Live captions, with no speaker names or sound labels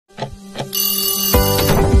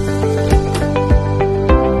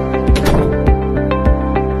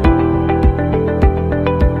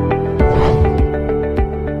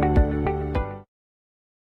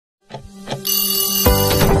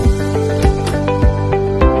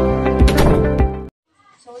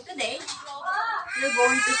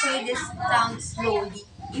say this sound slowly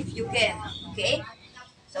if you can. Okay?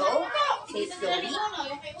 So, say it slowly. One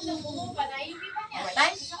more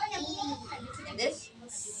time. And this.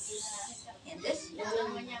 And this.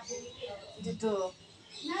 Dito.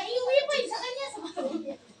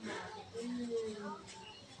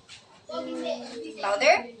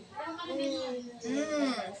 Louder.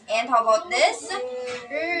 And how about this?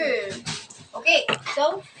 Okay,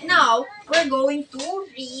 so now we're going to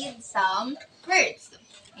read some words.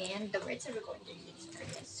 And the words that we're going to read are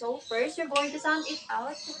this. So first you're going to sound it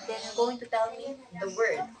out, then you're going to tell me the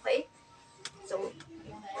word, okay? So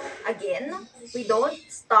again, we don't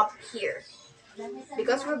stop here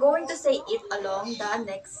because we're going to say it along the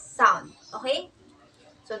next sound, okay?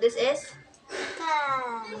 So this is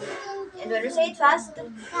Cat. and when we say it fast,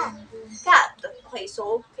 Cat. cat. Okay,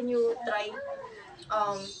 so can you try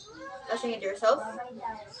touching it yourself?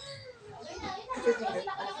 Put your finger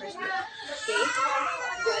on the first word. Okay,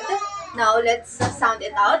 good. Now let's sound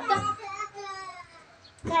it out.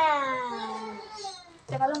 Cat.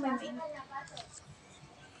 Teka lang, may main.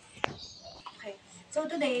 Okay, so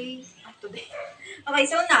today. Okay,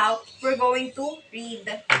 so now we're going to read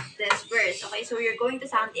this verse. Okay, so you're going to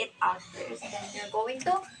sound it out first, then you're going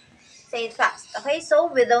to say it fast. Okay, so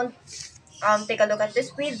we don't take a look at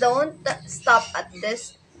this. We don't stop at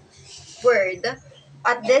this word,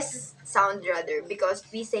 at this sound rather, because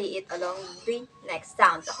we say it along the next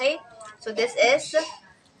sound. Okay, so this is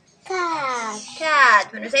Cat.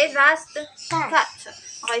 cat. When you say it fast, Cat. cat.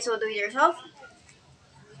 Okay, so do it yourself.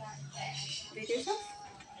 Do it yourself.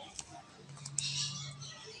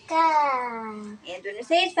 Cat. And when you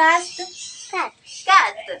say it fast, Cat.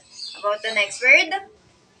 cat. About the next word, Nut.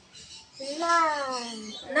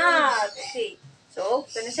 not. Okay, so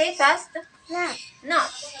when you say it fast, Nut.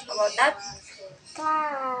 not. About that.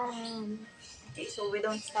 Cat. Okay, so we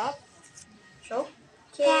don't stop. So,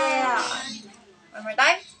 can. One more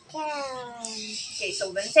time. Can. Okay,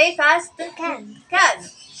 so when you say it fast, Can. can.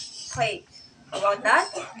 Okay, about that.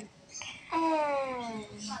 And.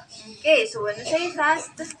 Okay, so when you say it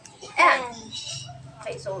fast, and. And.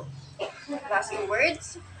 Okay, so last two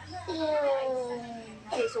words. In.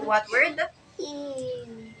 Okay, so what word?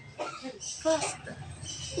 In. Fast.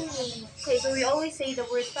 In. Okay, so we always say the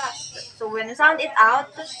word fast. So when you sound it out,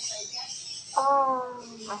 On.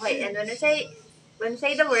 okay, and when you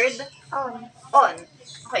say the word On. on.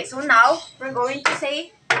 Okay, so now we're going to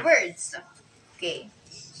say words. Okay.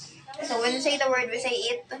 So when you say the word, we say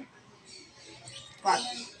it what?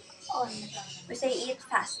 On. We say it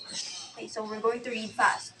fast. Okay, so we're going to read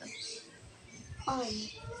fast. On.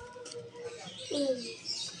 In.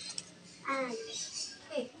 And.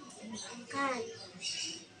 Okay. Can.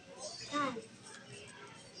 Can.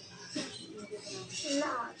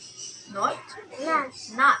 Not. Not? Not.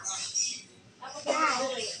 Not. Cat.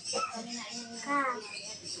 Cat.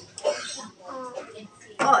 On.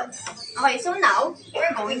 On. Okay, so now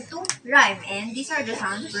we're going to rhyme, and these are the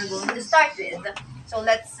sounds we're going to start with. So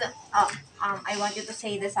let's. I want you to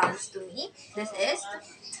say the sounds to me. This is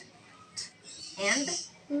and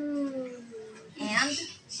and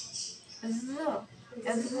z.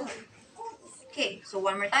 Okay, so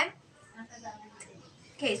one more time.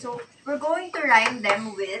 Okay, so we're going to rhyme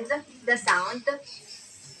them with the sound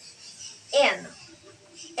N.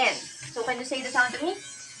 N. So can you say the sound to me?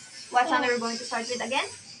 What sound are we going to start with again?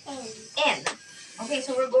 And. N. Okay,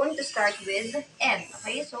 so we're going to start with N.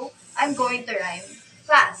 Okay, so I'm going to rhyme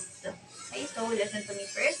fast. Okay, so listen to me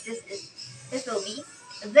first. This will be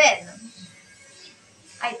then.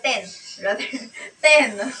 I ten rather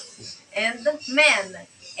ten and men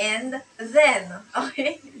and then.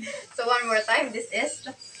 Okay, so one more time. This is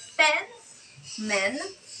ten men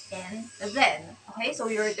and then. Okay, so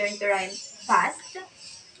your turn to rhyme fast.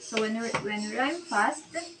 So when you rhyme fast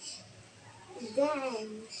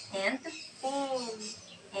Then. and And.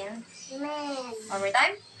 and Man. one more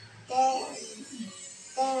time. Then.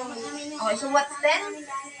 Then. Okay, so what's ten?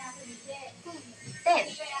 Ten.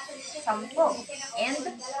 Sampo. And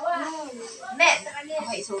men.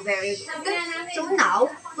 Okay, so very good. So now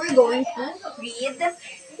we're going to read.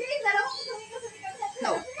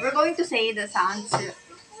 No, we're going to say the sounds.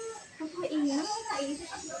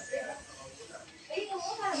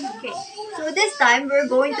 Okay, so this time we're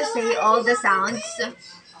going to say all the sounds.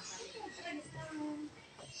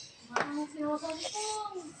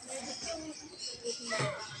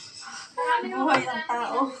 Buhay ang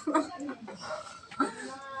tao.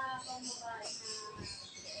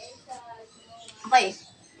 Okay,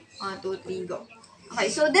 1, 2, 3, go. Okay,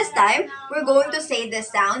 so this time we're going to say the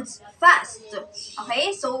sounds fast.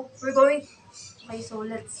 Okay, so we're going. Okay, so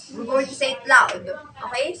we're going to say it loud.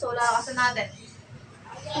 Okay, so lakasan natin.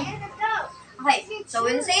 Okay, so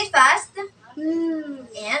when you say it fast, Mm.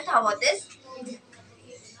 and how about this?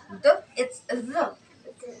 It's the.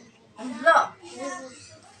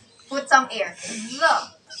 Put some air. The.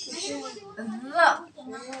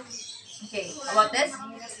 Okay, how about this?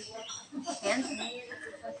 And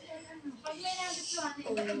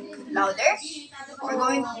louder.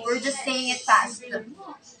 We're just saying it fast.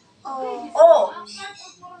 Oh. Oh,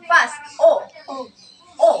 fast. Oh, Oh.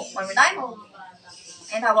 oh. One more time. Oh.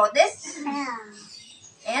 And how about this? Ah.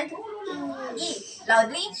 And E. E.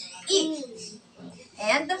 Loudly. E. E.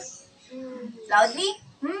 And Mm. loudly.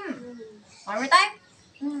 One more time.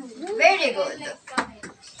 Mm. Very good.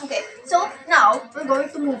 Okay, so now we're going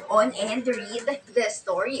to move on and read the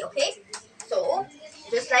story, okay? So,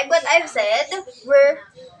 just like what I've said,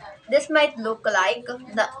 this might look like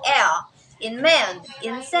the L in man,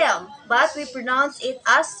 in Sam, but we pronounce it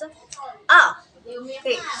as A.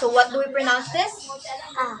 Okay, so what do we pronounce this?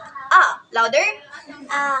 Ah. A. Louder?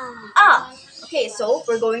 Ah. A. Okay, so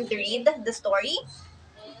we're going to read the story.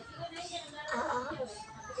 Ah.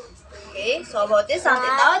 Okay, so about this, sound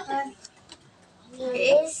it out.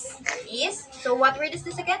 Okay, Is. is. So what word is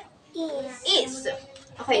this again? Is. Is.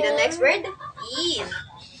 Okay, the next word is.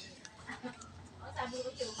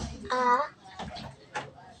 Ah.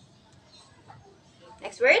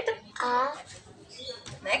 Next word. Ah.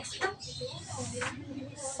 Next.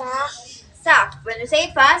 Sa. Sack. When you say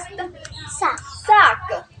it fast, Sa.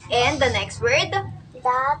 sack. And the next word,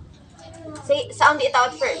 That. sound it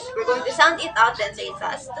out first. We're going to sound it out, then say it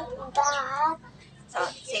fast. That.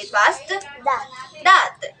 Say it fast. That.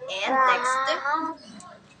 That. And next, Rat.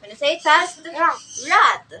 when you say it fast, Rat.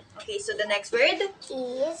 rat. Okay, so the next word,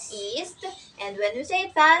 Is. east. And when you say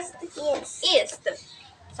it fast, Is. east.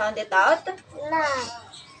 Sound it out.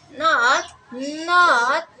 Not.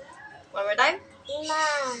 Not. One more time.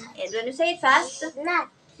 Not. And when you say it fast, Not.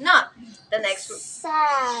 not. The next word.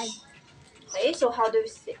 Sad. Okay, so how do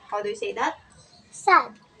you say that?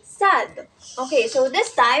 Sad. Sad. Okay, so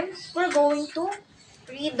this time we're going to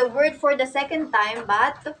read the word for the second time,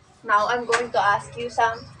 but now I'm going to ask you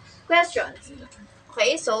some questions.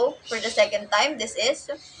 Okay, so for the second time, this is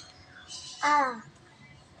Ah.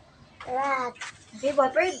 Rat. okay.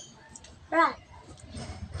 What word? Rat.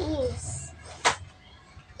 Is.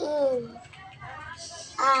 In.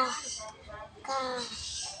 Ah. Ka.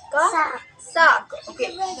 Ka? Sa. Sack.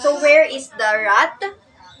 Okay. So where is the rat?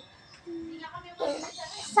 In.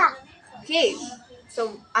 Sa. Okay.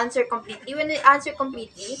 So answer completely. When you answer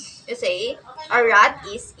completely, you say a rat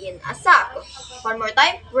is in a sack. One more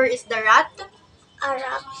time. Where is the rat? A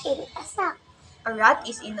rat in a sack. A rat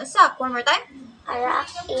is in a sack. One more time. A rat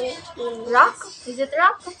in. Rock? Is it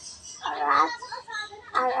rock? A rat.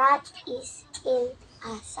 A rat is in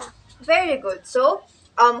a sack. Very good. So,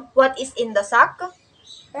 what is in the sack?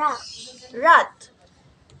 Rat. Rat.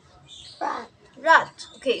 Rat. Rat.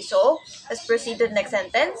 Okay, so let's proceed to the next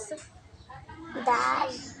sentence. That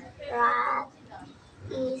rat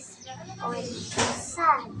is on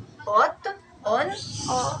sad. What? On?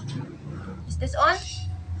 Or Is this on?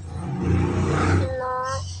 not.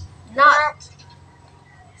 Not. Not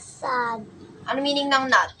sad. Ano meaning ng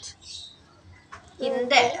not?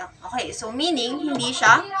 Hindi. Okay, so meaning hindi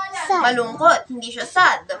siya Sad. malungkot. Hindi siya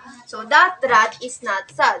sad. So that rat is not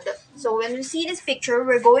sad. So when we see this picture,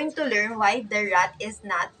 we're going to learn why the rat is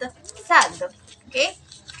not sad. Okay?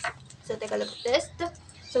 So take a look at this.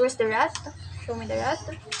 So where's the rat? Show me the rat.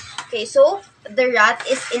 Okay, so the rat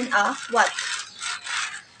is in a what?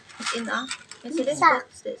 It's in a. Can you see this? Sack.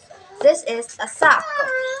 What's this? This is a sack.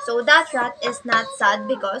 So that rat is not sad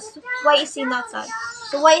because why is he not sad?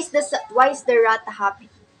 So why is the rat happy?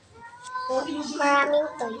 Maraming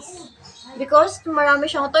toys. Because marami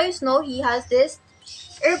siyang toys, no? He has this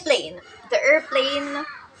airplane. The airplane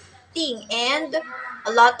thing and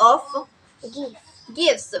a lot of Gift.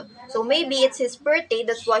 gifts. So maybe it's his birthday,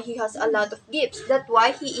 that's why he has a lot of gifts. That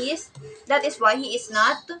is why he is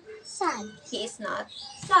not Sad.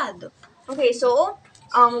 sad. Okay, so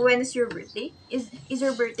when is your birthday? Is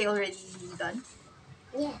your birthday already done?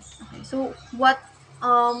 Yes. Okay, so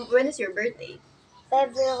when is your birthday?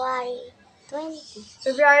 February 20.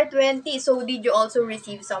 February 20. So did you also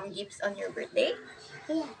receive some gifts on your birthday?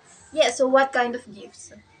 Yes. Yeah, so what kind of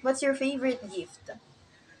gifts? What's your favorite gift?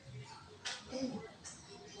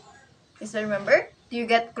 Is I remember? Do you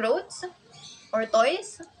get clothes or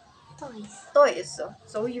toys? Toys. Toys.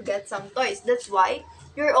 So you get some toys. That's why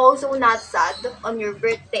you're also not sad on your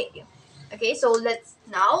birthday. Okay, so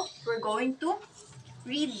we're going to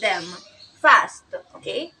read them fast.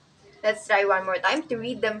 Okay? Let's try one more time to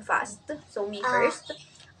read them fast. So me Ah. first.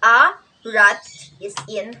 A rat is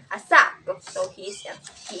in a sack. So he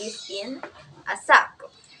is in a sack.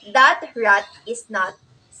 That rat is not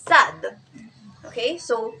sad. Okay,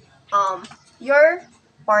 so your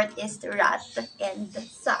part is the rat and the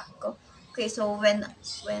sack. Okay, so when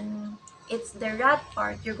it's the rat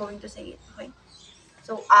part, you're going to say it. Okay,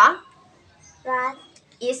 so a rat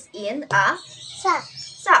is in a sack.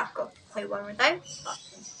 sack. Okay, one more time.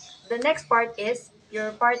 The next part is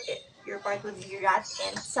your part. Your part would be rat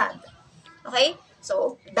and sad. Okay,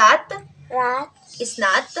 so that Rat is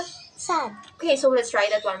not. sad. Okay, so let's try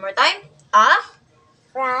that one more time. A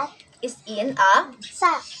Rat is in a.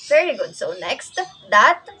 sack. Very good. So next,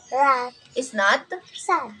 that Rat is not.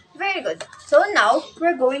 sad. Very good. So now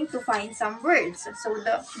we're going to find some words. So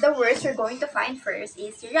the words we're going to find first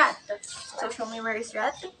is rat. So show me where is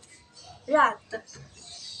rat. Rat.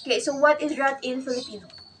 Okay, so what is rat in Filipino?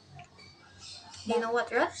 Do you know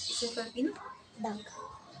what rat is in Filipino? Dog.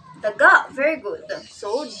 Daga. Very good.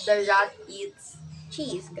 So the rat eats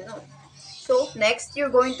cheese. Ganon. So next you're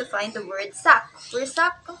going to find the word sack. Where's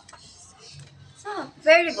sack? Sack.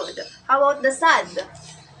 Very good. How about the sad?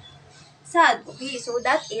 Sad. Okay, so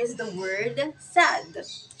that is the word sad.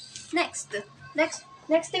 Next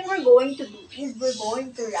thing we're going to do is we're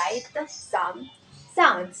going to write some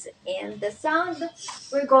sounds. And the sound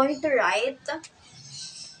we're going to write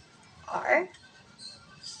are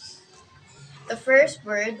the first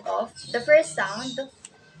sound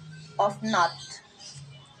of nut.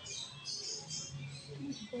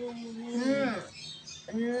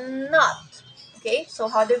 Nut. Okay, so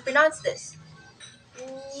how do you pronounce this?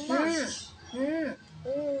 Nut. Mm.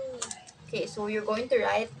 Okay, so you're going to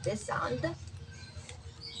write this sound.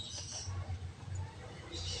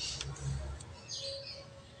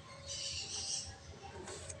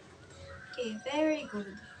 Okay, very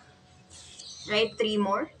good. Write three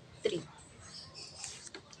more. Three.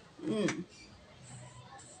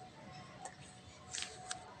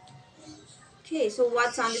 Okay, so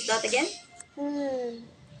what sound is that again?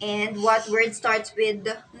 And what word starts with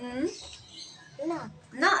Nut.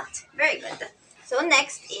 not? Very good. So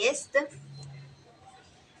next is the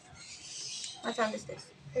what sound is this?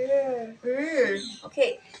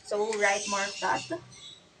 Okay, so write more of that.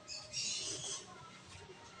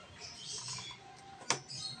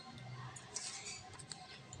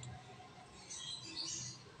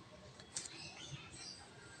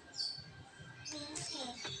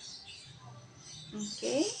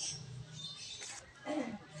 Okay.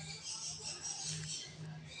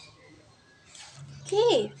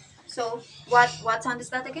 Okay. So what sound is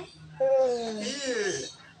that again?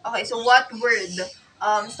 Okay, so what word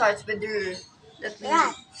starts with r? That we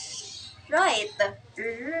Rat. right.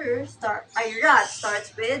 Rat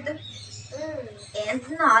starts with and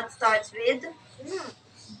not starts with Nut.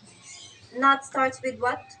 not starts with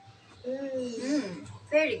what?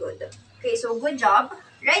 Very good. Okay, so good job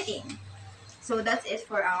writing. So that's it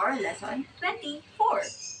for our lesson 24.